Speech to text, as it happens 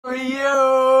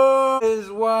Yo,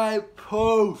 is why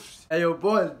post. Hey yo,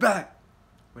 boys, back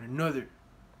with another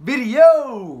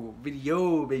video,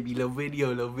 baby,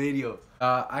 little video.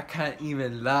 I can't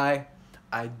even lie.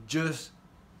 I just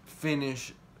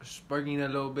finished sparking a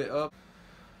little bit up.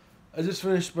 I just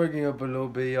finished sparking up a little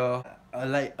bit, y'all. A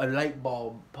light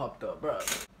bulb popped up, bro.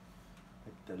 Like,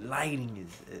 the lighting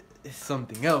is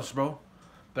something else, bro.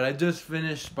 But I just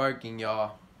finished sparking,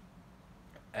 y'all,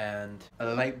 and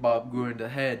a light bulb grew in the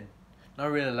head. Not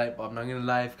really a light bulb, not gonna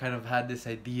lie, I've kind of had this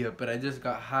idea, but I just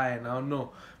got high, and I don't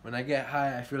know, when I get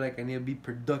high, I feel like I need to be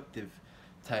productive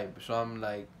type. So I'm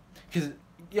like, cause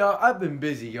y'all, I've been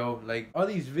busy, yo. Like, all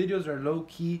these videos are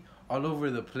low-key all over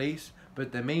the place,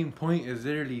 but the main point is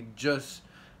literally just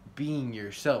being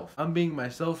yourself. I'm being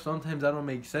myself. Sometimes I don't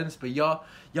make sense, but y'all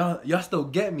still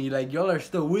get me. Like, y'all are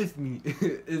still with me.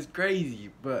 It's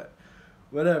crazy, but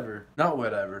whatever. Not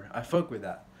whatever. I fuck with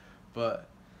that. But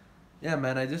yeah,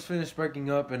 man, I just finished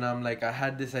sparking up, and I'm like, I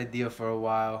had this idea for a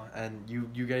while, and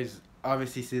you guys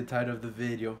obviously see the title of the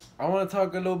video. I want to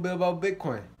talk a little bit about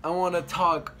Bitcoin. I want to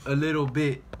talk a little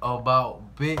bit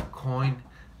about Bitcoin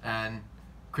and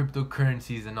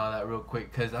cryptocurrencies and all that real quick,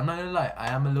 because I'm not gonna lie, I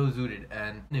am a little zooted,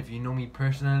 and if you know me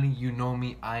personally, you know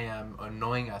me, I am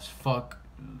annoying as fuck.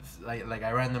 Like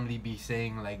I randomly be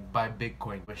saying like buy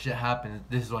Bitcoin, but shit happens,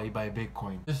 this is why you buy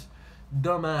Bitcoin. Just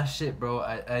dumbass shit, bro.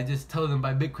 I just tell them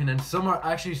buy Bitcoin, and some are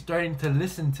actually starting to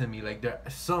listen to me. Like, there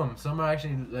some are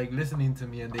actually like listening to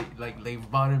me, and they've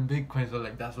bought in Bitcoin, so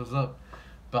like that's what's up.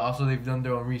 But also they've done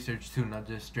their own research too, not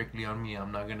just strictly on me.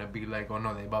 I'm not gonna be like, oh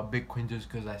no, they bought Bitcoin just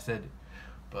because I said it.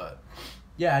 But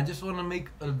yeah, I just want to make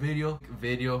a video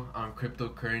on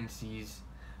cryptocurrencies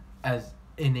as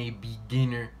in a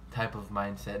beginner type of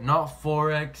mindset. Not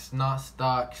Forex, not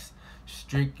stocks,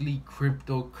 strictly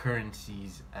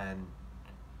cryptocurrencies. And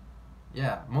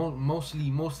yeah, mostly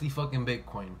fucking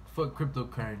Bitcoin. Fuck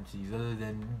cryptocurrencies other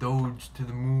than Doge to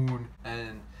the moon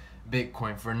and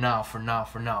Bitcoin for now.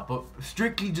 But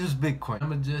strictly just Bitcoin.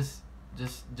 I'ma just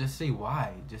say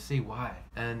why. Just say why.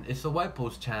 And it's a white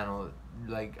post channel.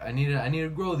 Like, I need to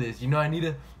grow this, you know. I need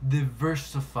to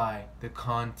diversify the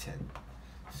content.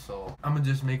 So I'm gonna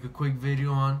just make a quick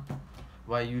video on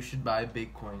why you should buy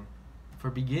Bitcoin for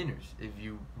beginners if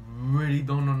you really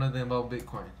don't know nothing about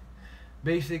Bitcoin.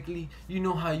 Basically, you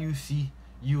know how you see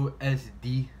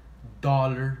USD, a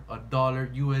dollar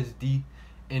USD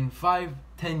in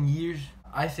 5-10 years.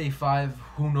 I say 5,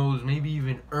 who knows, maybe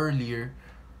even earlier.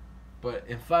 But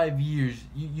in 5 years,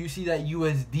 you see that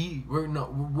USD, we're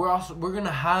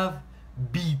gonna have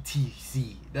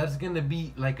BTC. That's gonna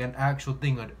be like an actual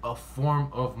thing, a form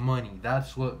of money.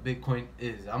 That's what Bitcoin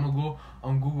is. I'm gonna go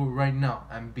on Google right now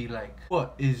and be like,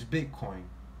 what is Bitcoin?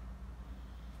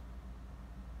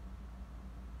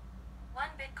 1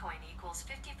 Bitcoin equals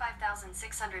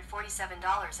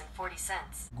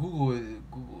 $55,647.40.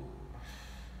 Google.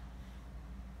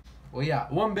 Well, yeah,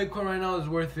 1 Bitcoin right now is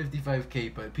worth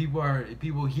 55K, but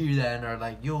people hear that and are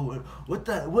like, yo, what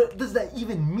does that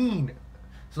even mean?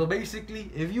 So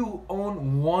basically, if you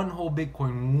own one whole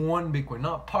Bitcoin,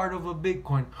 not part of a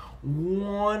Bitcoin,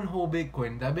 one whole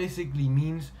Bitcoin, that basically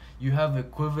means you have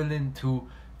equivalent to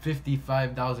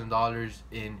 $55,000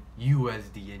 in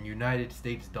USD, in United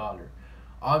States dollar.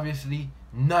 Obviously,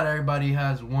 not everybody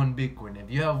has 1 Bitcoin. If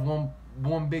you have one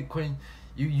Bitcoin,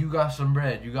 you got some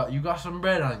bread. You got some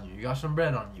bread on you.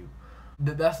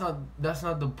 That's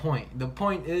not the point. The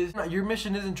point is, your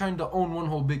mission isn't trying to own one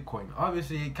whole Bitcoin.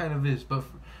 Obviously, it kind of is, but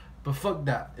fuck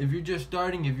that. If you're just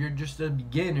starting, if you're just a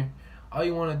beginner, all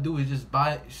you want to do is just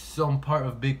buy some part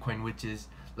of Bitcoin, which is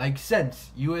like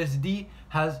cents. USD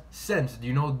has cents. Do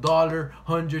you know dollar,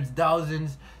 hundreds,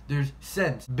 thousands? There's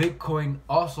cents. Bitcoin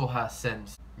also has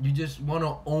cents. You just want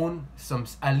to own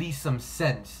at least some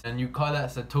cents, and you call that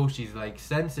satoshis. Like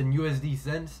cents and USD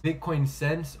cents, Bitcoin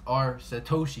cents are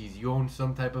satoshis. You own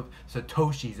some type of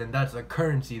satoshis, and that's a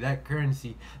currency. That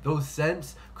currency, those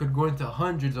cents could go into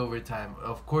hundreds over time.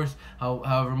 Of course,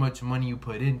 however much money you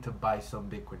put in to buy some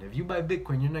Bitcoin. If you buy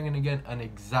Bitcoin, you're not gonna get an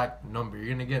exact number.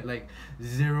 You're gonna get like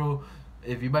 0.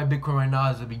 If you buy Bitcoin right now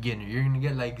as a beginner, you're gonna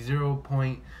get like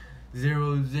 0.00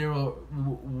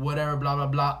 whatever, blah blah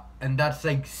blah, and that's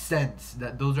like cents.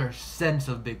 Those are cents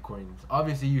of Bitcoins.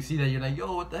 Obviously, you see that, you're like,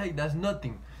 yo, what the heck, that's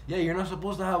nothing. Yeah, you're not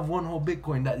supposed to have one whole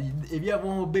Bitcoin. That if you have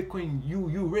one whole Bitcoin,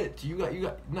 you rich. You got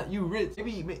not you rich.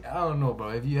 Maybe I don't know,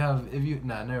 bro. If you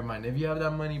never mind. If you have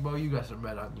that money, bro, you got some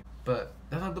bread on you. But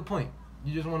that's not the point.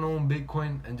 You just want to own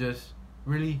Bitcoin and just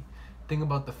really think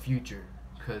about the future,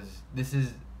 because this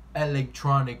is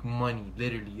electronic money,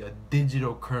 literally a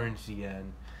digital currency,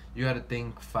 and you gotta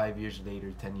think 5 years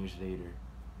later, 10 years later,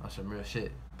 on some real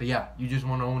shit. But yeah, you just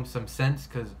want to own some cents,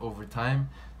 because over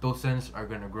time those cents are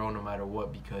going to grow no matter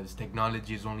what, because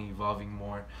technology is only evolving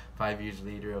more. 5 years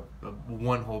later,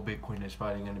 one whole Bitcoin is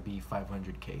probably going to be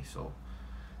 500k. So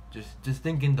just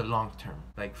think in the long term.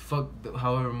 Like, fuck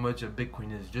however much a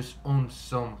Bitcoin is, just own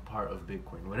some part of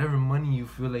Bitcoin. Whatever money you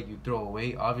feel like you throw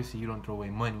away, obviously you don't throw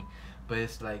away money, but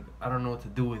it's like, I don't know what to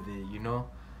do with it, you know?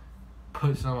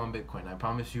 Put some on Bitcoin. I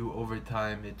promise you, over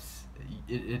time, it's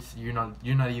you're not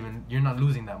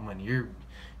losing that money.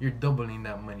 You're doubling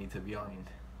that money, to be honest.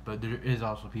 But there is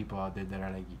also people out there that are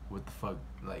like, what the fuck,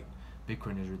 like,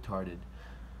 Bitcoin is retarded.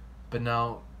 But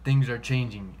now things are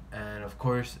changing, and of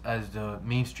course, as the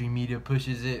mainstream media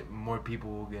pushes it, more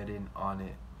people will get in on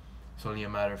it. It's only a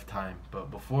matter of time. But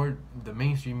before, the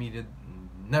mainstream media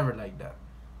never liked that,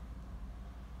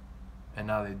 and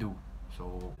now they do.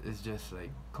 So it's just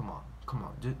like, come on,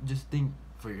 just think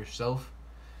for yourself,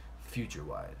 future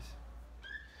wise.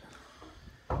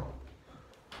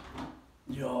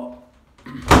 Yo,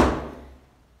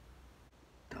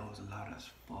 that was loud as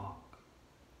fuck.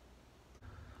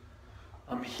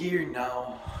 I'm here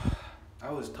now.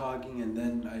 I was talking, and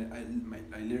then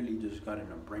I literally just got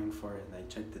in a brain fart, and I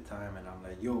checked the time, and I'm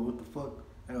like, yo, what the fuck?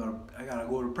 I gotta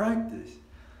go to practice.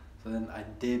 So then I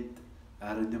dipped. I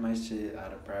had to do my shit. I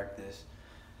had to practice,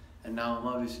 and now I'm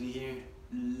obviously here,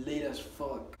 late as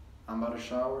fuck. I'm about to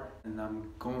shower, and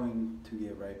I'm going to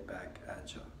get right back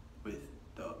at you with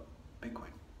the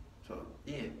Bitcoin. So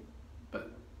yeah,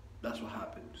 but that's what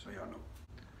happened. So y'all know.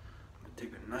 I'm gonna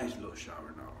take a nice little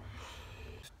shower now.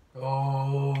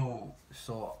 Oh,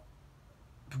 so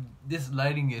this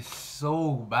lighting is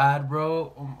so bad,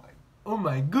 bro. Oh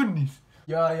my goodness.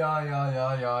 Yeah.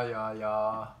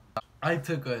 I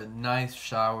took a nice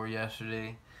shower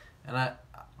yesterday, and I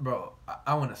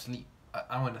want to sleep.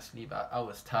 I want to sleep. I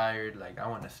was tired. Like, I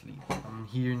want to sleep. I'm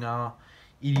here now,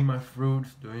 eating my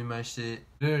fruits, doing my shit.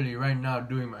 Literally right now,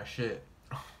 doing my shit.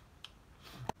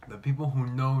 The people who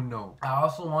know. I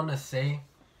also want to say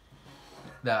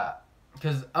that,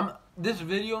 because this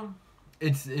video,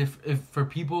 it's if for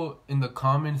people in the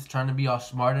comments trying to be all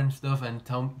smart and stuff and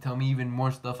tell me even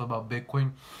more stuff about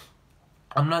Bitcoin.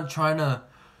 I'm not trying to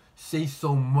say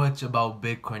so much about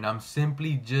Bitcoin. I'm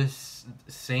simply just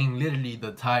saying literally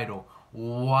the title,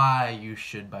 why you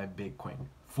should buy Bitcoin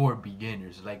for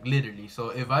beginners, like literally. So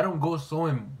if I don't go so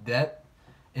in depth,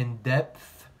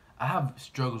 I have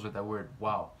struggles with that word,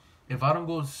 wow. If I don't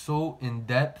go so in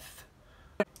depth,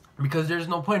 because there's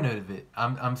no point of it.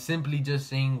 I'm simply just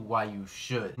saying why you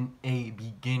should, in a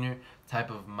beginner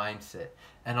type of mindset.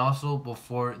 And also,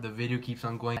 before the video keeps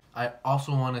on going, I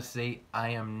also want to say I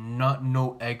am not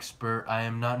no expert.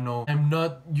 I'm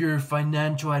not your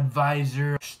financial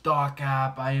advisor, stock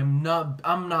app. I'm not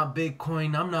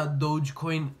Bitcoin. I'm not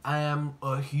Dogecoin. I am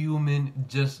a human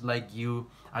just like you.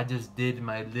 I just did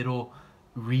my little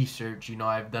research. You know,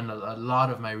 I've done a lot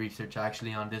of my research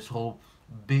actually on this whole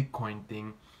Bitcoin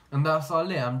thing. And that's all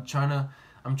it. I'm trying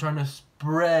to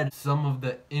spread some of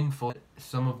the info,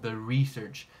 some of the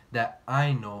research that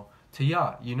I know to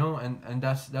y'all, you know, and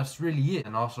that's really it.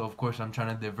 And also, of course, I'm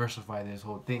trying to diversify this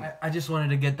whole thing. I just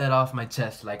wanted to get that off my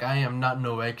chest. Like, I am not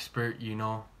no expert, you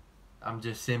know. I'm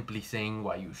just simply saying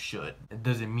why you should. It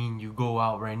doesn't mean you go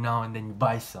out right now and then you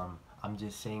buy some. I'm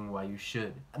just saying why you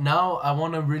should. Now, I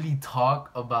want to really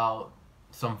talk about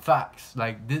some facts.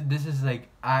 Like, this is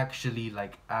actually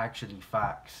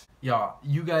facts. Y'all,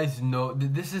 you guys know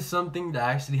this is something that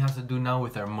actually has to do now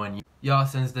with our money. Y'all,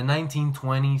 since the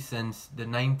 1920s, since the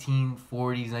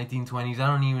 1940s, 1920s, I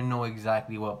don't even know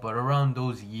exactly what, but around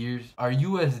those years, our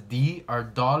USD, our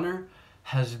dollar,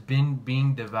 has been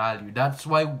being devalued. That's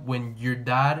why when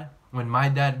my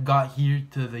dad got here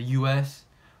to the US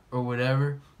or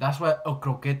whatever, that's why a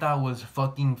croqueta was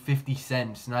fucking 50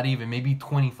 cents, not even, maybe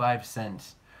 25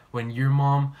 cents. When your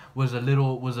mom was a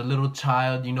little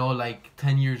child, you know, like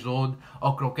 10 years old,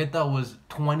 a croqueta was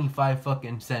 25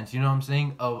 fucking cents. You know what I'm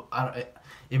saying?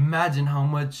 Imagine how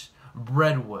much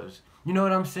bread was. You know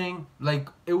what I'm saying? Like,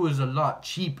 it was a lot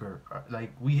cheaper.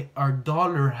 Like, our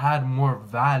dollar had more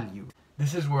value.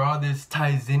 This is where all this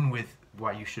ties in with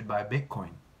why you should buy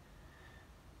Bitcoin.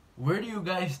 Where do you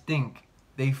guys think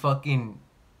they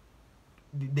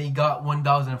got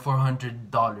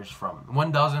 $1,400 from?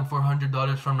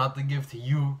 $1,400 from, not to give to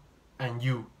you and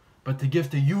you, but to give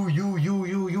to you,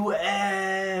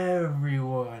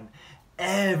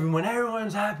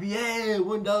 everyone's happy. Hey,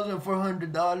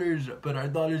 $1,400, but our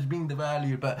dollar's being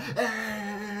devalued. But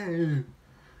hey,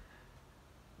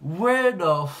 where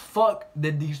the fuck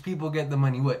did these people get the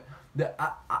money? What?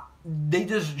 they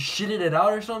just shitted it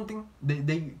out or something.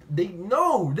 They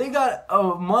got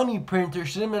a money printer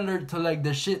similar to like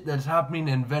the shit that's happening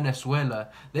in Venezuela.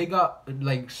 They got,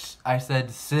 like I said,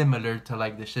 similar to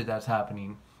like the shit that's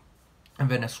happening in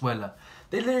Venezuela.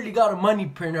 They literally got a money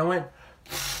printer and went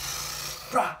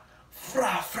fra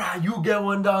fra fra. You get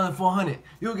 $1,400.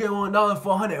 You get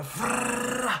 $1,400.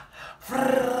 Fra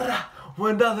fra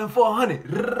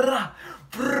 $1,400.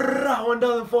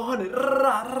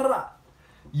 $1,400.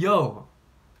 Yo,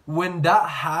 when that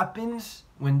happens,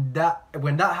 this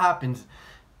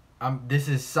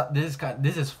is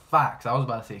facts. I was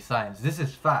about to say science. This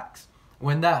is facts.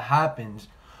 When that happens,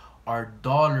 our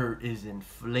dollar is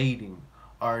inflating.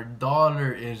 Our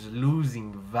dollar is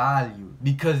losing value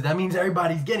because that means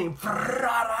everybody's getting.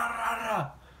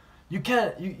 You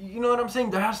can't. You know what I'm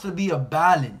saying? There has to be a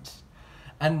balance.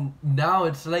 And now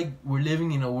it's like we're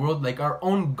living in a world like our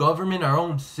own government, our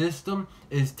own system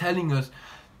is telling us,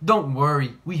 don't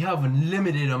worry, we have a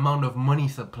limited amount of money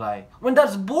supply. When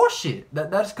that's bullshit.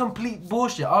 That's complete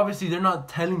bullshit. Obviously, they're not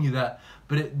telling you that,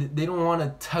 but they don't want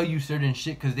to tell you certain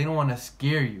shit because they don't want to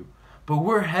scare you. But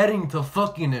we're heading to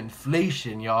fucking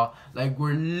inflation, y'all. Like,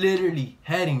 we're literally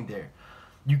heading there.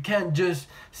 You can't just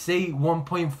say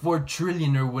 1.4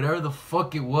 trillion or whatever the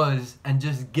fuck it was and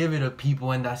just give it to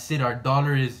people and that's it. Our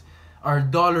dollar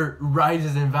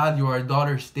rises in value, our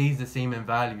dollar stays the same in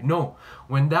value. No,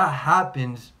 when that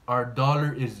happens, our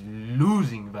dollar is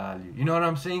losing value. You know what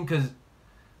I'm saying? Because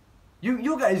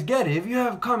you guys get it. If you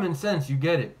have common sense, you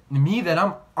get it. Me, that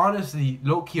I'm honestly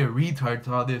low-key a retard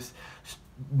to all this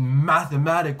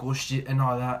mathematical shit and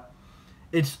all that.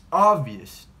 It's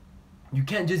obvious. You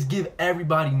can't just give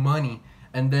everybody money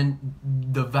and then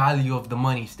the value of the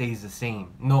money stays the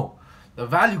same. No, the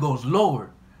value goes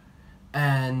lower.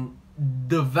 And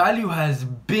the value has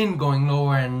been going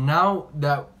lower. And now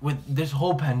that with this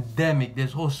whole pandemic,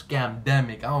 this whole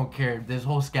scamdemic, I don't care, this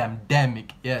whole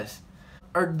scamdemic, yes.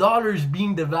 Our dollar is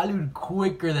being devalued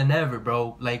quicker than ever,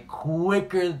 bro. Like,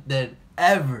 quicker than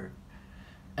ever.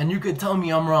 And you could tell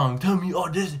me I'm wrong. Tell me, oh,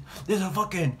 this is a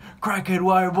fucking crackhead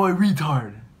wire boy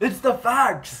retard. It's the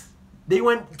facts. They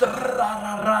went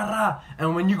tra-ra-ra-ra,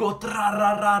 and when you go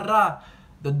tra-ra-ra-ra,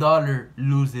 the dollar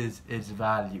loses its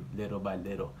value little by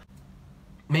little.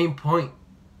 Main point,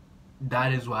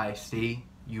 that is why I say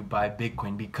you buy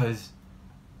Bitcoin, because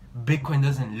Bitcoin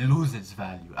doesn't lose its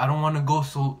value. I don't want to go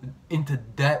so into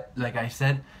depth, like I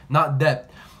said, not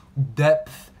depth,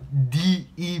 depth,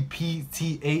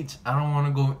 D-E-P-T-H. I don't want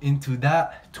to go into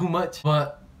that too much,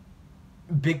 but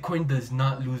Bitcoin does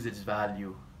not lose its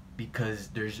value because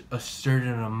there's a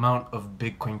certain amount of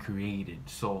Bitcoin created.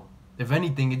 So if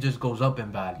anything, it just goes up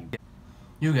in value.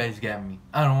 You guys get me.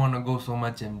 I don't want to go so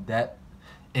much in depth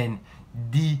in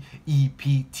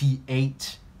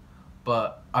D-E-P-T-H,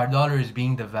 but our dollar is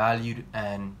being devalued,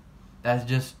 and that's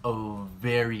just a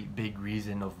very big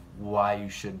reason of why you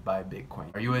should buy Bitcoin.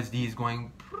 Our USD is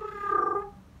going,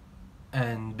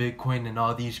 and Bitcoin and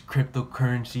all these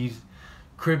cryptocurrencies,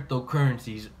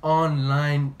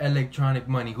 online electronic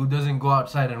money. Who doesn't go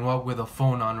outside and walk with a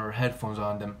phone on or headphones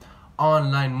on them?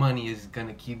 Online money is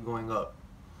gonna keep going up.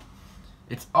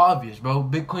 It's obvious, bro.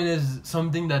 Bitcoin is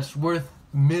something that's worth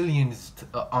millions,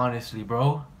 honestly,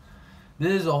 bro.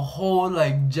 This is a whole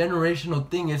like generational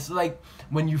thing. It's like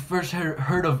when you first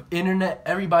heard of internet,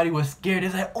 everybody was scared.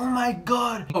 It's like, oh my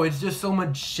god. Oh, it's just so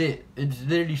much shit. It's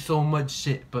literally so much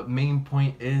shit. But main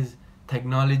point is,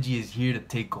 technology is here to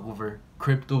take over.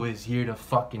 Crypto is here to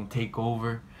fucking take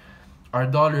over. Our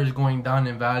dollar is going down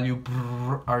in value.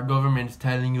 Our government's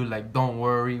telling you like, don't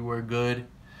worry, we're good.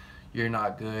 You're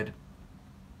not good.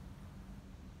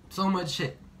 So much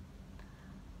shit.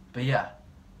 But yeah,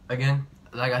 again,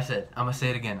 like I said, I'm gonna say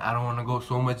it again. I don't want to go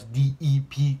so much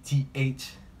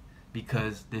D-E-P-T-H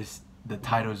because the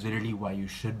title is literally why you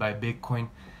should buy Bitcoin,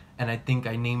 and I think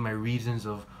I named my reasons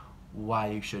of why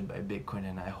you should buy Bitcoin,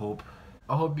 and I hope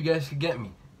you guys could get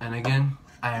me. And again,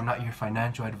 I am not your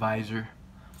financial advisor.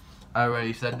 I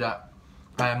already said that.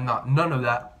 I am not none of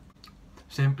that.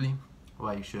 Simply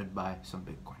why you should buy some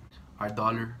Bitcoin. Our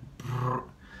dollar, I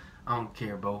don't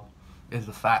care, bro. It's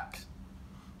the facts.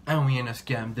 And we in a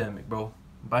scamdemic, bro.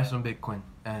 Buy some Bitcoin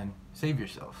and save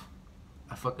yourself.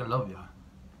 I fucking love y'all.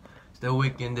 Still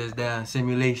waking this damn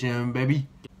simulation, baby.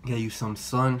 Get you some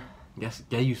sun,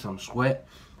 get you some sweat,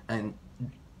 and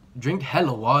drink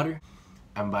hella water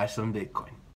and buy some Bitcoin.